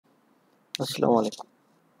अस्सलाम वालेकुम।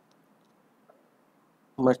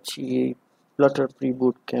 मर्ची Flutter pre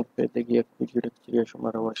boot camp पे देखिए एक वीडियो लेक्चर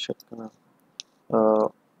शुमारा वर्षत कना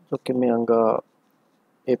जो कि मैं अंगा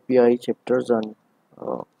एपीआई चैप्टर्स आन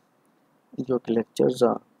जो कि लेक्चर्स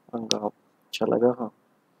अंगा अच्छा लगा हाँ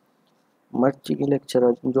मर्ची की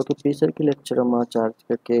लेक्चर जो कि पीसर की लेक्चर माँ चार्ज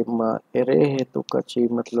करके माँ एरे है तो कची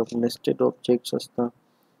मतलब नेस्टेड ऑब्जेक्ट्स अस्ता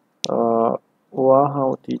वहाँ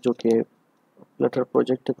होती जो कि फ्लटर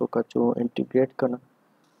प्रोजेक्ट तो कचो इंटीग्रेट करना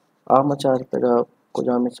आमचार तगा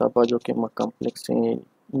कुजामे सापा जो कि कॉम्प्लेक्स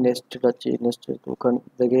नेस्टेड अच्छी नेस्टेड तो कन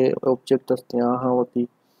दगे ऑब्जेक्ट अस्ते यहाँ होती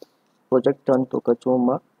प्रोजेक्ट अन तो कचो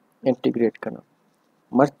मा इंटीग्रेट करना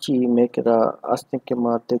मर्ची मेकरा अस्ते के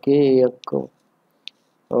मा दगे एक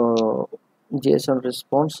जेसन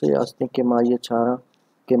रिस्पॉन्स से अस्ते के मा ये चारा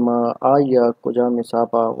के मा आ या कुजामे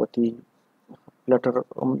सापा होती फ्लटर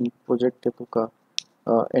प्रोजेक्ट तो का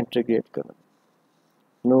इंटीग्रेट करना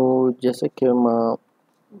नो जैसे कि मा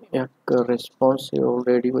एक रिस्पॉन्स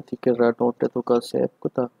ऑलरेडी होती के रा नोट तो का सेव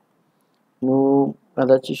कुता नु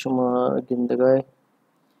अदाची शुमा गिंदगाए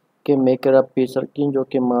के मेकर पीसर की जो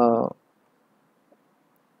कि मा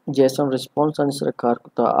जैसा रिस्पॉन्स आंसर कार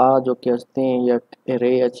कुता आ जो कि हस्ते या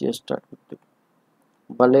एरे अच्छी स्टार्ट कुते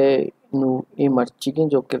भले नु ये मर्ची की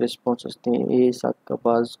जो कि रिस्पॉन्स हस्ते ये साक का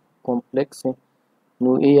बाज कॉम्प्लेक्स है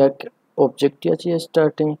नु ये एक ऑब्जेक्ट अच्छी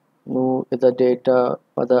स्टार्ट है नु इधर डेटा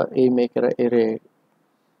पदा ए मेकर एरे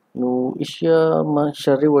नु इशिया मा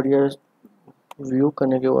शर्री वडिया व्यू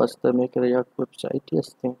करने के वास्ते मेकर या वेबसाइट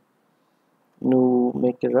असते नु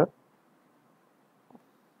मेकर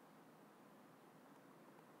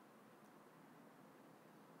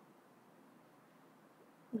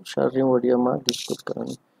शर्री वडिया मा डिस्कस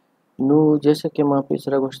करनी नु जैसे कि मा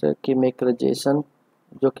तीसरा गोष्ट है कि मेकर जेसन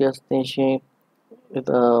जो कि असते शे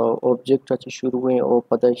ऑब्जेक्ट अच्छी शुरू हुए और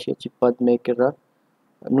पदा शे अच्छी पद मेकर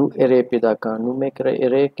नु एरे पैदा का नु मेकर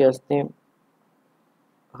एरे के असते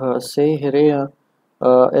से हेरे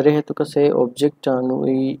एरे है तो का से ऑब्जेक्ट नु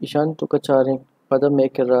ईशान तो का चारे पद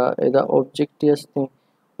मेकर एदा ऑब्जेक्ट असते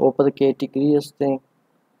ओ पद कैटेगरी असते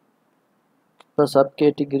सब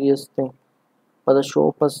कैटेगरी असते पद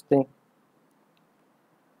शोप असते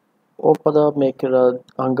ओ पदा मेकर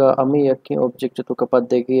हंगा अमी यकी ऑब्जेक्ट तो का पद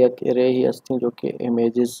देगी यक एरे ही असते जो कि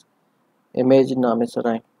इमेज नामे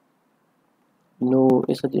सराय नु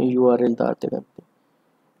इस यूआरएल दाते करते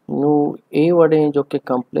नु ए वडे जो कि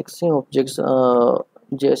कॉम्प्लेक्स ऑब्जेक्ट्स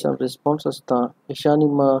जेसन रिस्पॉन्स असता ईशानी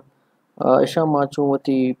मा ईशा माचो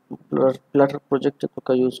वती फ्लटर प्रोजेक्ट तो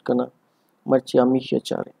का यूज करना मर्ची अमीश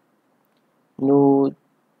चारे नु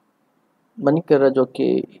बनी कर जो कि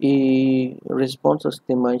ई रिस्पॉन्स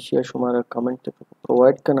असते माइशिया शुमारा कमेंट तो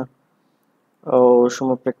प्रोवाइड करना और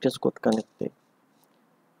शुमा प्रैक्टिस को कनेक्ट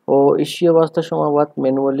और इशिया वास्ता शुमा बात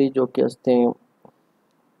मैनुअली जो कि असते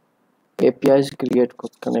APIs क्रिएट को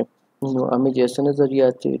कनेक्ट नु आमी जैसे नजरिया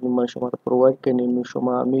चे नुमा शुमा प्रोवाइड करने नु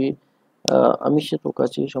शुमा आमी अमीश तो का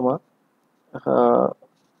ची शुमा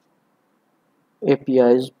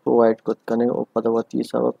APIs प्रोवाइड को कने और पदवती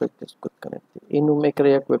सावा प्रैक्टिस को कनेक्ट इनु में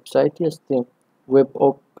करे एक वेबसाइट ही असते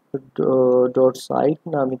web.site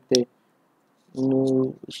नामिते नु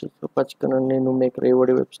इशी तो पच करने नु में करे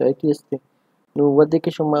वडे वेबसाइट ही असते नु वदे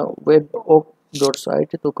के शुमा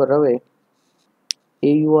web.site तो करावे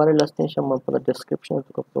ए URL असते शमा पर डिस्क्रिप्शन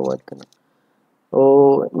तो प्रोवाइड करना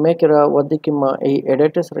और मैं करा वदे की माँ ए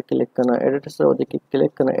एडिटर सर क्लिक करना एडिटर सर वदे की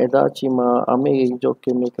क्लिक करना एदा ची माँ हमें जो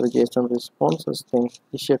कि मैं कर जेसन रिस्पॉन्स असते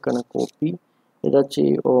इसे करना कॉपी एदा ची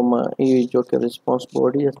ओ माँ ये जो कि रिस्पॉन्स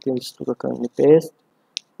बॉडी असते इसको का करनी पेस्ट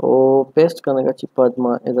और पेस्ट करने का ची पद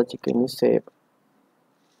माँ एदा ची करनी सेव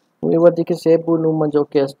ये वदे की सेव बुनु माँ जो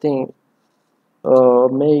कि असते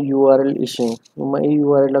मैं URL इशे मैं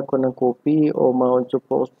URL को ना कॉपी और माँ जो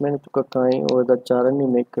पोस्टमैन तो का काई और दा चारण नहीं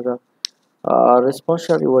मैं करा रिस्पॉन्स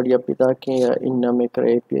रिवॉर्ड या पिता के या इन्ना में कर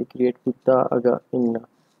API क्रिएट कुत्ता अगा इन्ना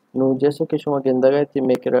नु जैसे कि शुमा गेंदा गए थे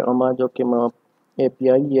मैं कर अमा जो कि माँ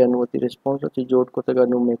API या अनुवती रिस्पॉन्स अच्छी जोड़ को तगा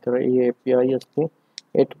नु मैं कर ये API असते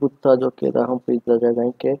एट बुत्ता जो कि दा हम पिज्जा जगह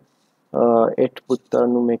के एट बुत्ता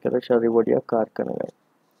नु मैं कर रिवॉर्ड या कार करना गए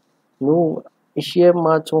नु इशिये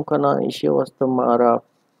माँ चौंकना इशिये वास्तव मारा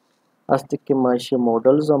अस्तिक के माँ इशिये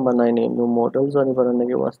मॉडल्स हम बनाए ने नु मॉडल्स आने बनाने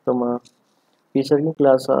के वास्तव माँ फीचर की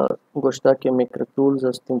क्लास गोश्ता के मेकर टूल्स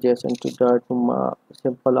असते JSON to dart मा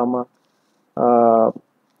सिंपल आमा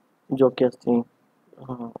जो कि असते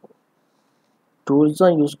टूल्स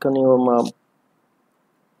यूज करने वो मा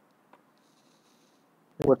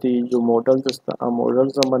वती जो मॉडल्स असता आ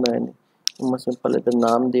मॉडल्स हम बनाए मा सिंपल इधर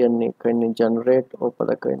नाम दिया करने जनरेट और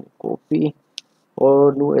पता करने कॉपी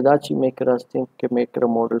और नु एदाची मेकर असते के मेकर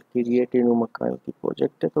मॉडल क्रिएट नु मकान की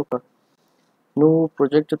प्रोजेक्ट है तो का नु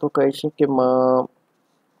प्रोजेक्ट तो कैसे कि मा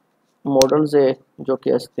मॉडल्स है जो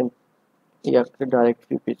कि असते या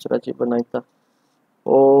डायरेक्टली पिक्चराची बनायता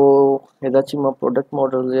ओ हेदाची मा प्रोडक्ट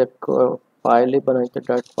मॉडल्स एक फाइल बनायता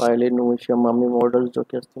डॉट फाइल नु इशा मामी मॉडल्स जो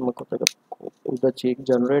कि असते मा कोतगा उदाची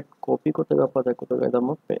जनरेट कॉपी कोतगा पता कोतगा इदा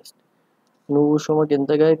मा पेस्ट नु शोमा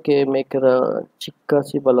गिंतगा के मेकरा चिक्का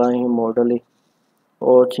सी बलाही मॉडल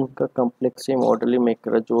और चिंका कंप्लेक्सी मॉडल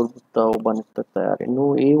मेकरा जोड़ बुत्ता ओ बनता तैयार नु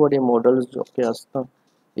ए वडे मॉडल्स जो कि असता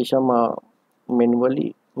इशा मा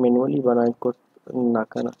मैन्युअली बनाए को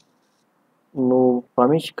नाकना नु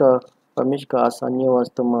पमिश का आसानी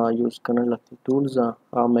वास्ते मा यूज करने लगती टूल्स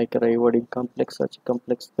आ मेकरा ए वडी कंप्लेक्स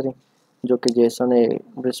तरी जो कि जैसा ने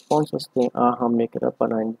रिस्पॉन्स असते आ हम मेकरा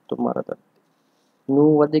बनाए तुम्हारा दा नु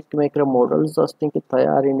वदिक मेकरा मॉडल्स असते कि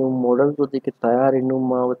तैयार नु मॉडल्स वदिक तैयार नु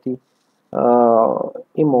मावती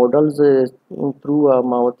ಈ मॉडल्स थ्रू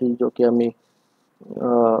मावती जो कि हमें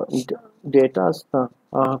डेटा असता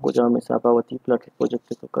कुछ हमें साबावती फ्लटर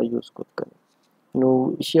प्रोजेक्ट तो का यूज खुद करें नु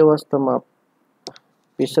इसी वास्ते मा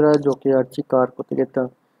पिछड़ा जो कि अच्छी कार को तो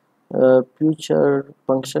फ्यूचर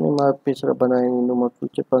फंक्शन में पिछड़ा बनाए नु मा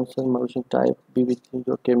फ्यूचर फंक्शन में उसी टाइप भी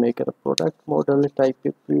जो कि maker product model type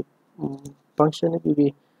function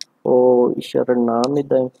भी और इशारा नाम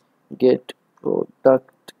इधर गेट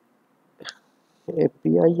प्रोडक्ट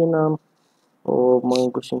API ये नाम और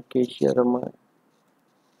मंगुशिन के इशारा में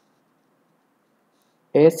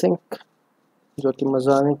async जो कि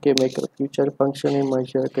मजाने के मेकर फ्यूचर फंक्शन है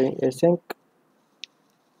माइशर कहीं async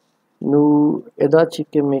नु एदाची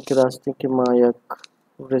के मेकर रास्ते के मायक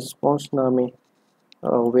रिस्पॉन्स नामे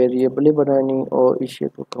वेरिएबल बनानी और इसे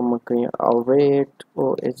तो कम कहीं await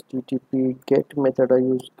और http get मेथड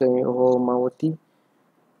यूज कहीं और मावती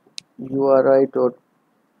URI डॉट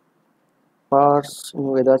parse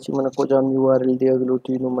नु एदाची मन को जाम URL दिया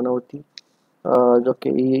गलूटी नु मनवती जो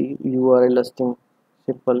कि URL लिस्टिंग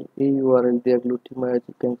सिंपल URL दिया गलूटी में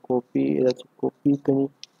कहीं कॉपी कहीं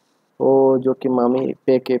और जो कि मामी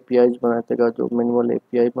पैक APIs बनातेगा जो मैनुअल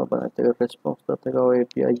API में बनातेगा रिस्पॉन्स करतेगा और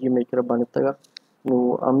API ये मेकर बनातेगा नु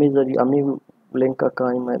अमी लिंक का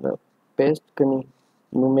काम है पेस्ट कनी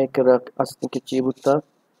नु मेकर असली के चीबुता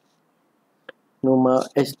नु मा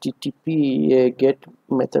http ये गेट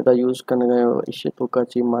मेथड यूज करने गए इसे तो का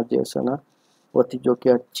ची मा जैसा ना वती जो कि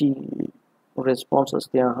अच्छी रिस्पॉन्स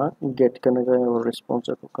असते यहाँ गेट करने गए और रिस्पॉन्स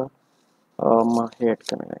तो का मा हेड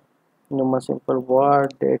करने गए नु मा simple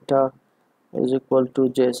word data is equal to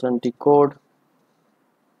JSON decode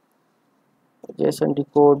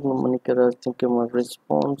money करा think my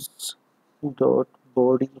response dot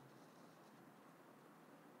body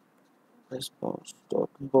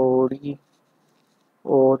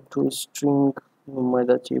or to string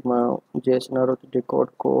maida Cheema JSON आरो तो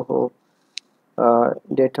decode को हो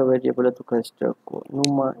data variable तो का स्टैक को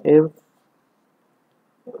नुमा if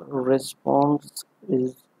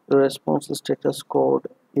response status code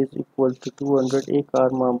is equal to 200 एक आर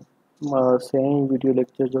मा सही वीडियो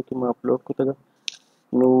लेक्चर जो कि मैं अपलोड को तगा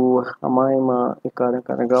नु हमारे माँ एक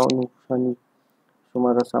कारण गाँव नु शनि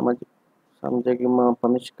तुम्हारा समझे कि माँ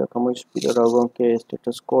पमिश का कम स्पीड रहोगा के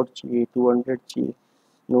स्टेटस कोड चाहिए 200 चाहिए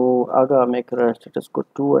नु आगा मैं करा स्टेटस कोड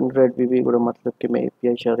 200 भी बड़ा मतलब कि मैं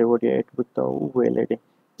API शारे वो डिया एट बुता हूँ वे ले दे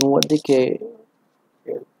नु वधी के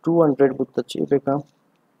 200 बुता चाहिए बेका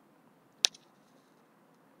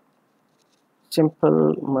सिंपल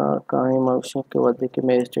मा कहीं मा उसी के वधी के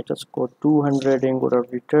मैं स्टेटस कोड 200 इंगोरा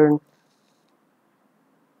रिटर्न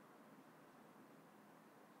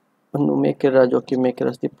नु मेकरा जो कि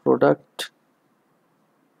मेकरा the product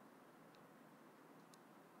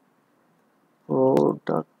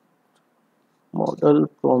model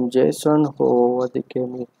from JSON हो वधी के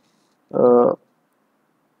मी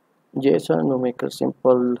JSON नु मेकर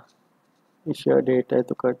सिंपल इशा डेटा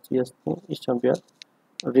तो करती असते इशा बिया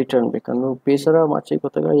रिटर्न बेकनु पेसरा माचे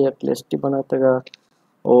कोतगा या लिस्ट बनातगा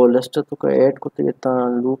और लिस्ट तो का ऐड कोतगा ता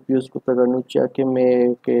लूप यूज कोतगा नु चाके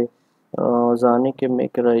में के जाने के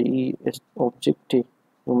मेकरा ई ऑब्जेक्ट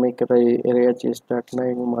नु मेकरा एरिया चे स्टार्ट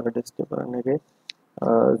नहीं हमारा डिस्प्ले बनाने के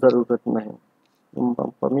जरूरत नहीं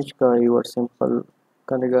पमिश का यूर सिंपल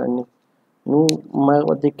कनेगा नु मैं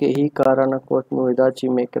वधि के ही कारण को नु इदाची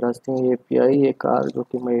मेकरा अस्ते API ये कार जो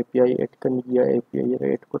कि मैं API ऐड कर दिया API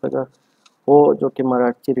ऐड को तगा वो जो कि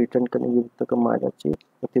मराठी रिटर्न करने की तक मारा ची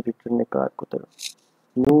वती रिटर्न ने कार को तगा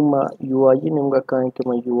नु मा UI निम्गा काहे कि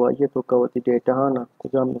मैं UI तो कवती डेटा हा ना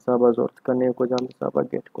कुछ हम हिसाबा जरूरत करने को हम हिसाबा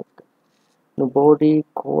गेट को नु बॉडी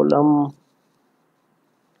कॉलम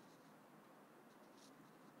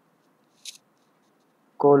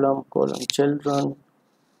चिल्ड्रन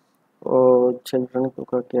और चिल्ड्रन को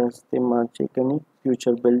का इस्तेमाल कनी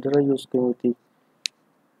फ्यूचर बिल्डर यूज करी थी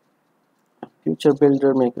future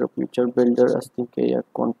builder maker future builder असते के या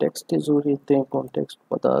कॉन्टेक्स्ट जरूरी थे कॉन्टेक्स्ट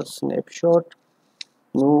पता स्नैपशॉट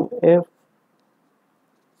नु F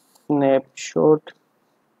snapshot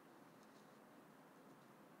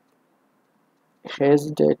has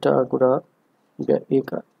data gura bya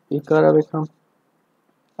ekara bekam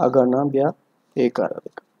agana bya ekara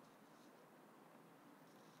bekam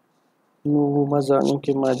nu mazani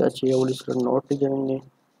ke mada chi evolisra not janne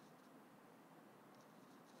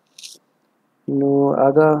nu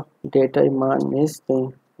aga data man neste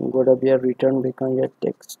goda bya return bekam ya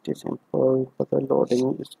text simple pata loading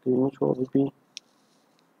screen show will be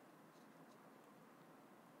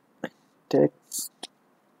text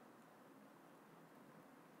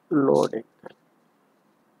loading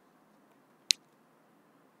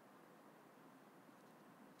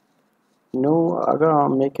nu aga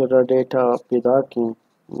make a data pida ki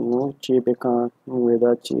nu chi bekam nu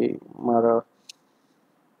eda chi mara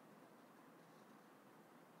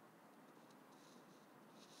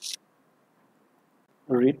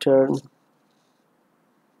return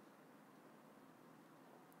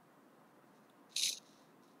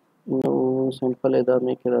no simple eda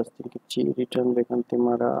make rastin ki chi return bekante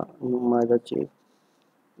mara nu mada chi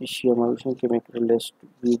issue function के make list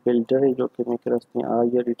view builder है जो कि make rastin आ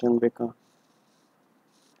या return beka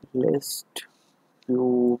list view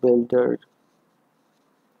builder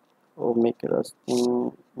और make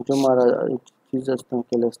rastin जो हमारा चीज rastin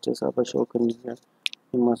के list है सब शो करनी है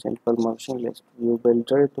इमा simple function list view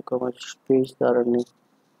builder तो कम पेज दारने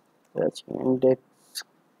index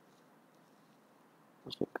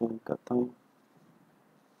उसे कम करता हूँ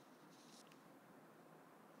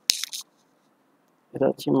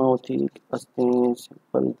Rachi mauti asti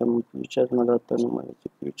simple them future madatanu mai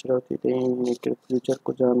future ati de make future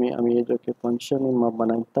ko jami ami ye jo ke function ma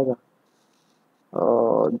banaita ga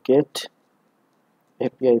get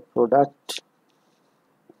API product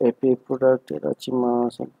rachi ma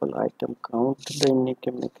simple item count denne ke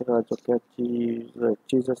make rajo ke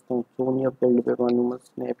चीज asti sonia build be banu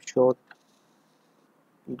snapshot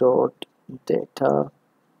dot data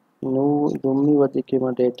nu dummi wadi ke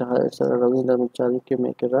ma data hai sir ravinda michari ke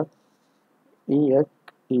make ra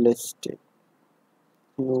एक list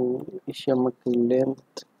no ishyamak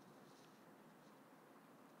length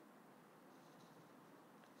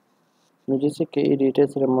मुझे से कई data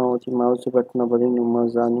से रमा होती mouse से बटना बड़े नुमा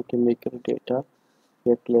जाने के मेकर डेटा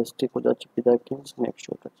या लिस्ट को जा चिपिदा के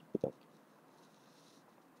स्नैपशॉट चिपिदा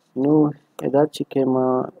नो एदा चिके मा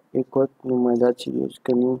एक और नुमा एदा ची यूज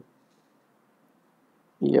करनी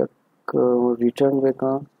एक रिटर्न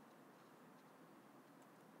बेका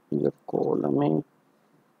एक कॉलम में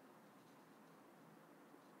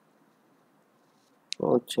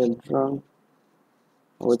और चिल्ड्रन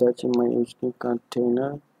और एदा ची मैं यूज की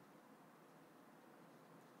कंटेनर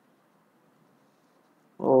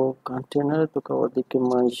और कंटेनर तो का वधी के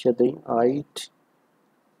मां शदई आइट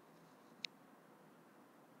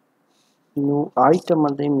नु आइटम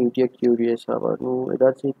अंदे मीडिया क्यूरी है साबा नु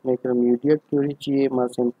एदा से मेकर मीडिया क्यूरी चाहिए मां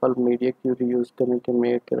सिंपल मीडिया क्यूरी यूज करने के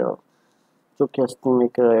मेकर जो कैसे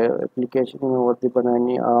मेकर एप्लीकेशन में वधी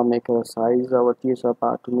बनानी आ मेकर साइज आवती सब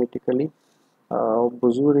ऑटोमेटिकली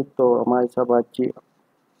बुजुर्ग तो हमारे सब अच्छी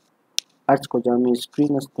आज को जामी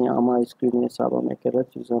स्क्रीन असते हमारे स्क्रीन साबा मेकर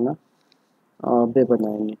चीज़ ना बे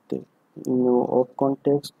बनाएंगे थे no of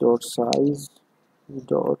context dot size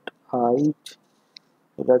dot height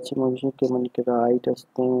एदाची मनुष्य के मन के हाइट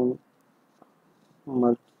असते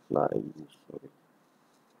multiply sorry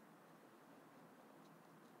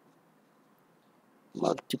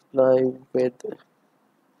multiply with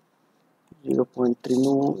 0.3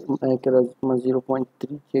 no maker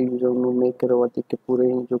 0.3 के यूजर नो मेकर वाती के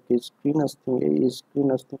पूरे जो कि स्क्रीन असते ये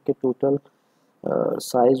स्क्रीन असते के टोटल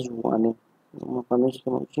साइज हुआ ने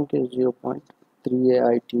हमेशा मनुष्य के 0.3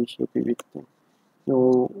 IT शेप विकते नो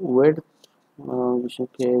विड्थ विषय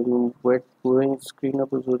के वेट पूरे स्क्रीन अब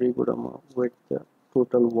जरूरी गुड़ा में वेट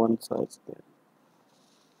टोटल वन साइज पे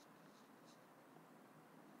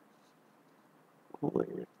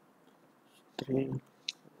वेट 3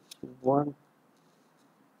 1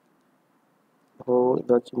 हो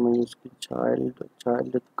that's मैं इसकी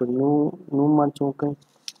child को नु माचो कहीं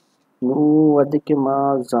नु वध के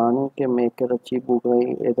मां जाने के मेकर अच्छी बुगाई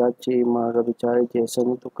एदाची मां बेचारे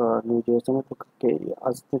जैसन तो का नु जैसन तो के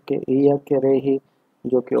अस्त के या के रहे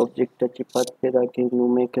जो कि ऑब्जेक्ट अच्छी पद पैदा के नु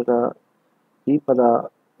मेकर ಈ ಪದ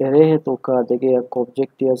ಎರೆ ತೂಕ ಅದಕ್ಕೆ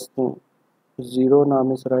ऑब्जेक्ट असते जीरो नाम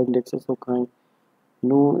सरा इंडेक्सेस होकाय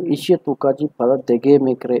नु इशे तूकाची पद देगे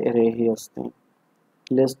मेकरे एरे ही असते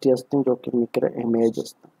लिस्ट असते जो कि मेकरे इमेज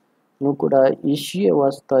असते नु कुडा इशे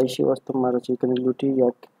वास्ता मारा चिकन लुटी या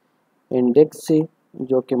इंडेक्स से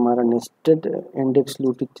जो कि हमारा नेस्टेड इंडेक्स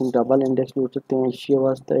लूटी थी, डबल इंडेक्स लूटी थी इसी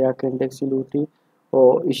वास्ते या इंडेक्स लूटी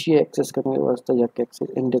और इसी एक्सेस करने वास्ते या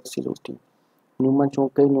इंडेक्स लूटी नुमा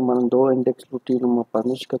चूंकि नुमा दो इंडेक्स लूटी नुमा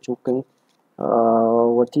परमिश का चूंकि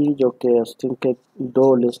वती जो कि अस्तिन के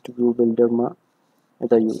दो लिस्ट व्यू बिल्डर में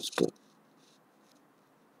इधर यूज के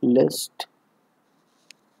लिस्ट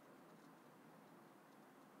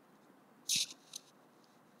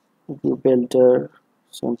व्यू बिल्डर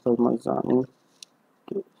सिंपल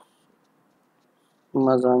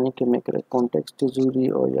मजानी के में करे कॉन्टेक्स्ट जरूरी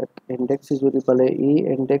और या इंडेक्स जरूरी भले ई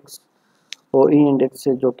इंडेक्स और ई इंडेक्स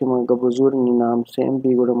से जो कि मगर बुजुर्ग नाम सेम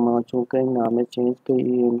भी गुड़ माँ चूंकि नाम चेंज के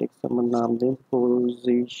ई इंडेक्स में नाम दें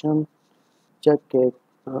पोजीशन चेक के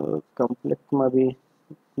कंप्लेक्स में भी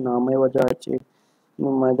नाम वजह चे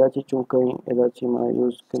मैदा ची चूंकि इधर ची मैं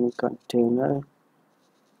यूज करें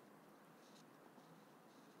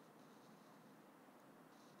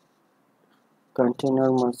कंटेनर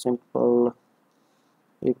में सिंपल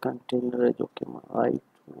एक कंटेनर है जो कि मैं आई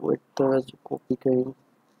तरह से कॉपी करें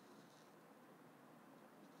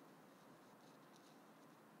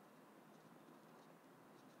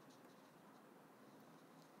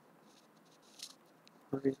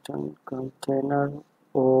रिटर्न कंटेनर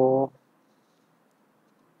और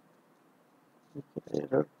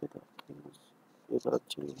एरर इधर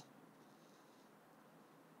चाहिए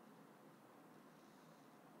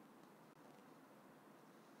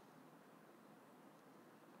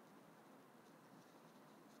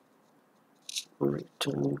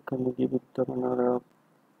रिटर्न करने की बिकता बना रहा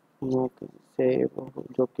नो सेव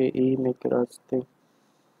जो कि ई में कराते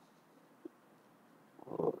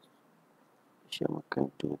और इसे मकन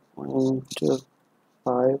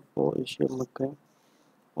 2.5 और इसे मकन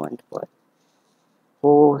 0.5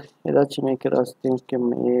 वो इधर में कराते कि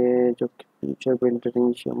मैं जो फ्यूचर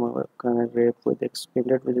बिल्डरिंग से मकन rap with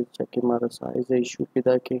expanded with check हमारा साइज इशू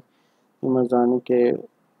पिदा के मजानी के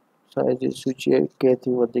साइज सूची के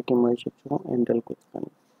थी वधि के मैं सकूं हैंडल करता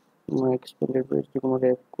मैं एक्सपेंडेड वेज को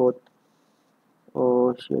रैप कोड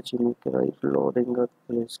और शेची में करा लोडिंग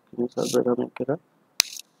प्लेस के सर्वर में करा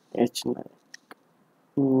h9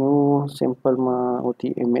 नो सिंपल में होती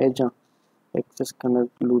इमेज एक्सेस करना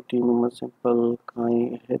लूटी नो सिंपल काई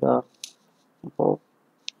हेदा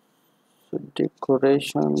box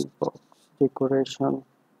decoration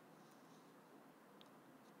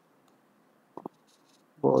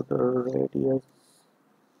border radius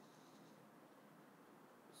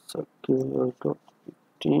circular dot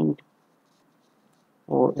 15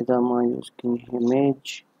 और इधर मैं यूज की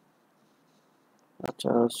इमेज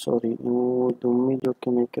अच्छा सॉरी वो दुमी जो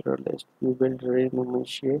कि मैं कर list view builder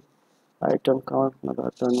नुमशे item count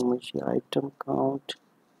लगाता नुमशे item count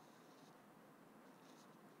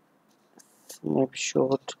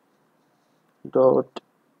snapshot dot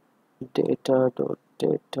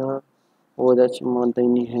data और दैट्स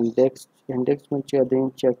मदनी इंडेक्स में चेदिन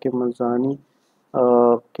चेक मजानी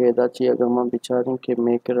के दाची अगर मैं बिचारें कि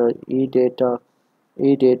मैं कर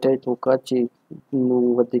ई डेटा तो काची नु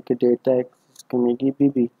वधि के डेटा एक्सेस कमेगी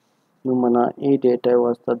भी नु मना ई डेटा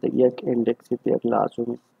वास्ता द एक इंडेक्स पे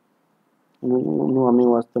लाजमी नु हमें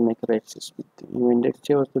वास्ता में कर एक्सेस बिती नु इंडेक्स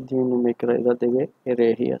चे वास्ता दी नु में कर इधर देवे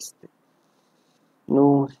एरे ही अस्ते नु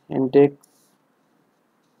इंडेक्स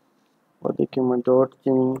वधि के मैं डॉट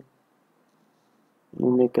चेंज नु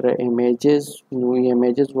में कर इमेजेस नु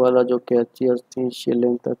इमेजेस वाला जो कि अच्छी अस्ती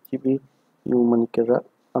लेंथ अच्छी भी नु मन कर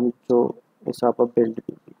हम जो हिसाब बिल्ड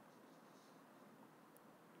भी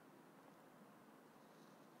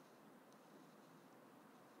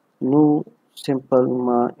नु सिंपल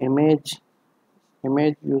मा इमेज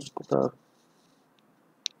यूज करता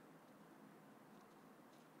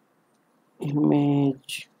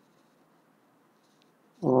इमेज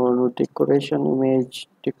और डेकोरेशन इमेज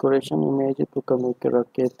तो कम कर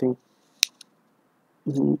रखे थे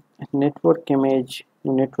नेटवर्क इमेज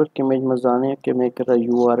में जाने के मैं कर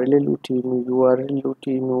यूआरएल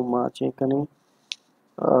लूटी नु माचे कने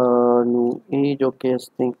नु ए जो केस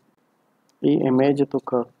थे ई इमेज तो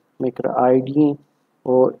का मैं कर आईडी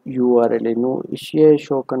और यूआरएल नु इसे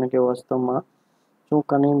शो करने के वास्ते में जो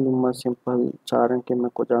कने नु सिंपल चारण के मैं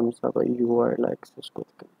को जाम सब यूआरएल एक्सेस को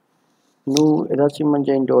नु इधर मन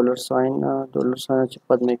जाए डॉलर साइन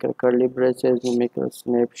पद में कर कर्ली ब्रेसेस में कर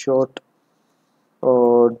स्नैपशॉट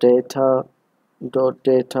और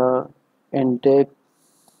डेटा इंडेक्स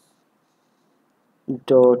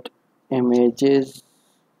डॉट इमेजेस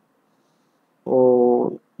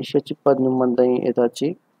और इसे पद नुमंदाई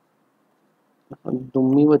इदाची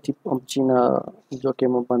दुम्मी वती अपचीना जो कि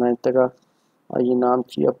मैं बनाए तगा ये नाम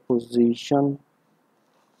चाहिए position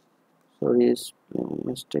sorry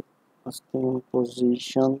mistake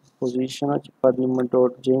position padnima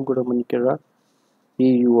dot jane kuda manikira ಈ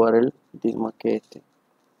URL ದಿಮಕ್ಕೆ ಐತೆ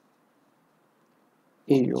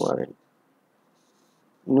ಈ URL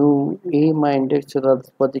ನೀವು ಈ ಮಾ इंडेक्स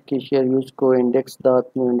रात के शेयर यूज को इंडेक्स दात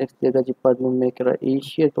नु इंडेक्स देगा जी पद में करा ई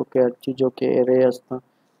शेयर तो क्या चीजों के एरे असता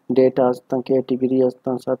डेटा असता कैटेगरी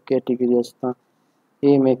असता सब कैटेगरी असता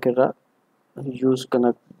ये में करा यूज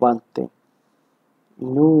करना बांधते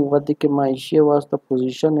नु वधिक मा इशे वास्ता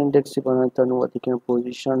पोजीशन इंडेक्स बनाता नु वधिक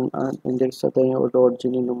पोजीशन इंडेक्स आता है और डॉट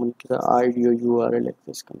जिनी नु मन करा आईडी URL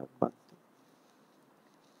एक्सेस करना बांधते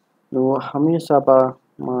नु हमेशा बा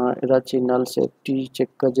मा इराची नल सेफ्टी चेक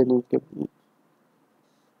का जनी के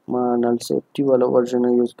मा नल सेफ्टी वाला वर्जन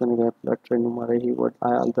यूज करने का फ्लटर नु मारे ही वर्ड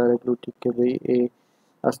आय अल्दार ग्लूटिक के भाई ए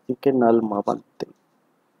अस्ति के नल मा बनते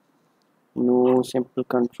नु सिंपल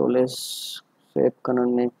कंट्रोल एस सेव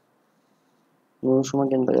करने नु शुमा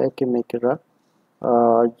गिंदा है कि मेकरा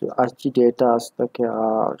जो आची डेटा अस्ता के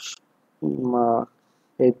मा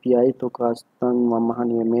API तो कास्तान मा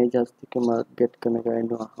महान इमेज अस्ति के मा गेट करने का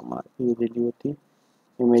नु हमार इजीली होती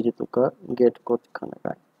इमेज तो का गेट को करने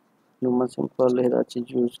का नुमा सिंपल है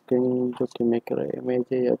चीज यूज करें जो कि मेकर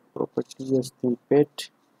इमेज या प्रॉपर्टी अस्ति पेट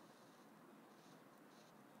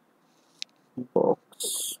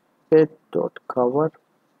बॉक्स पेट डॉट कवर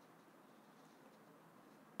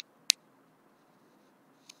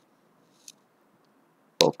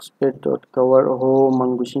बॉक्स पेट डॉट कवर हो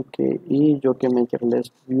मंगुशी के ई जो कि मेकर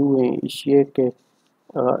लिस्ट व्यू है इसी के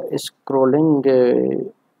स्क्रॉलिंग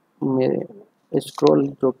में स्क्रॉल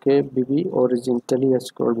जो के बीबी ओरिजिनली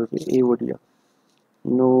स्क्रॉल बीबी ए वडिया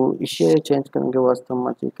नो इसे चेंज करने के वास्ते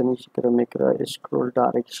हम चाहिए कहीं शिकर में करा scroll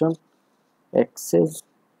direction access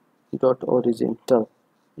dot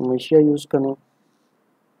original इसे यूज करें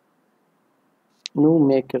नो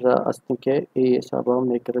मेकरा अस्ति के ए साबा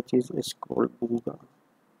मेकरा चीज स्क्रॉल होगा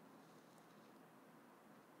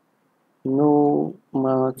नो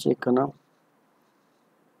मा चेक करना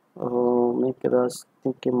मेकरा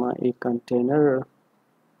अस्ति के मा एक कंटेनर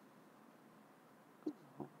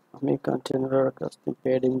हमें कंटेनर का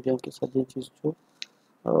पैडिंग दिया कि सभी चीज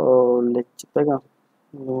जो लेक्चर का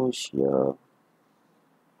नोशिया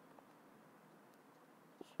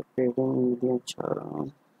पैडिंग दिया चारा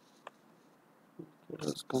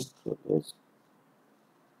control S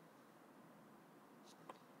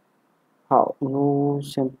how no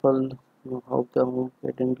simple know how the home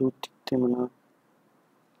padding do टिकते मना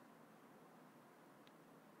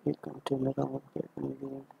ये कंटेनर हम पैडिंग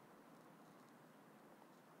दिया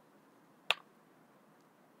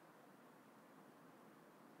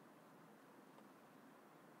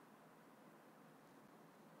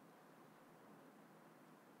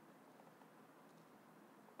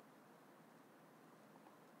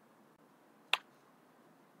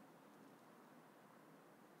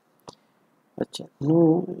अच्छा नु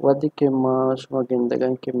वधि के माश वगैंदा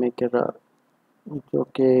के मेकरा जो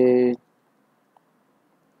के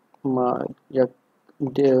मा या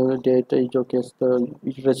डेटा जो के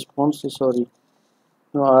रेस्पॉन्स सॉरी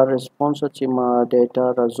नो आ रेस्पॉन्स अच्छी मा डेटा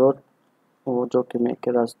रिजॉर्ट वो जो कि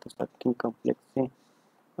मेकरा स्टकिंग कॉम्प्लेक्स है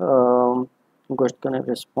गोष्ट करने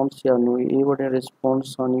रेस्पॉन्स या नु ये वडे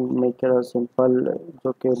रेस्पॉन्स आनी मेकरा सिंपल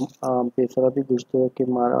जो के बेसरा भी गुस्ते है कि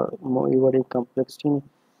मारा ये वडे कॉम्प्लेक्स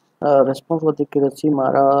रेस्पॉन्स वधि के रची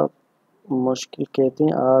मारा मुश्किल कहते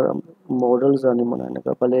हैं और मॉडल्स आने बनाने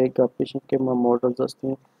का भले एक पेशेंट के मॉडल्स असते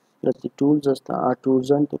हैं रची टूल्स असता आ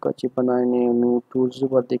टूल्स तो कच्ची बनाने नु टूल्स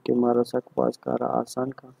वधि के मारा सक पास करा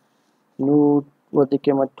आसान का नु वधि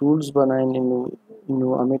के मा टूल्स बनाने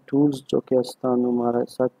नु हमें टूल्स जो के असता नु मारा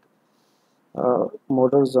सक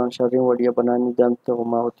मॉडल्स जान शरीर वडिया बनाने जानते हो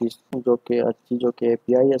मा होती जो के अच्छी जो के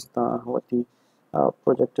API असता होती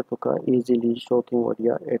प्रोजेक्ट तो का इजीली शोकिंग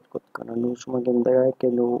वडिया ऐड कुछ करना नु शुमा गिंदा है कि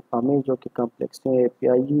नु हमें जो कि कॉम्प्लेक्स में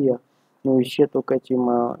API या नु इशे तो कची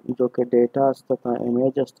मा जो के डेटा असता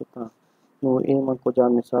इमेज असता नु ए मा को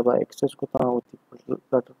जान साबा एक्सेस को ता होती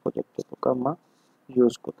फ्लटर प्रोजेक्ट तो का मा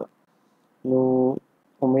यूज को ता नु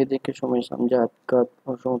उम्मीद है कि शुमे समझा का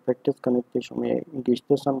और शुमे प्रैक्टिस करने के शुमे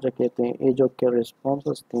गिश्ते समझा कहते हैं ये जो के रिस्पांस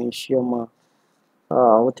असते हैं इशे मा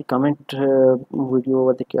वती कमेंट वीडियो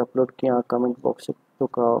वती की अपलोड किया कमेंट बॉक्स तो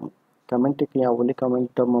का कमेंट किया वाली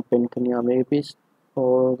कमेंट में पेन किया मे भी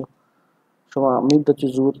और शुमा उम्मीद द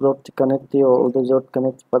जरूरत कनेक्ट और उधर जरूरत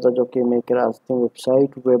कनेक्ट पता जो कि मेकर आस्ते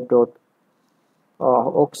वेबसाइट वेब डॉट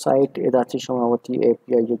ऑक साइट इदाची शुमा वती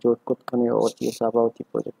API जो जोड़ कुछ कने वती साबा वती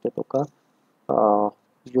प्रोजेक्ट तो का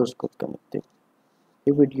यूज कुछ कनेक्ट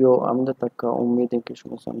ये वीडियो आमदा तक का उम्मीद है कि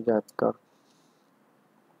शुमा समझा का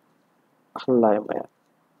अल्लाह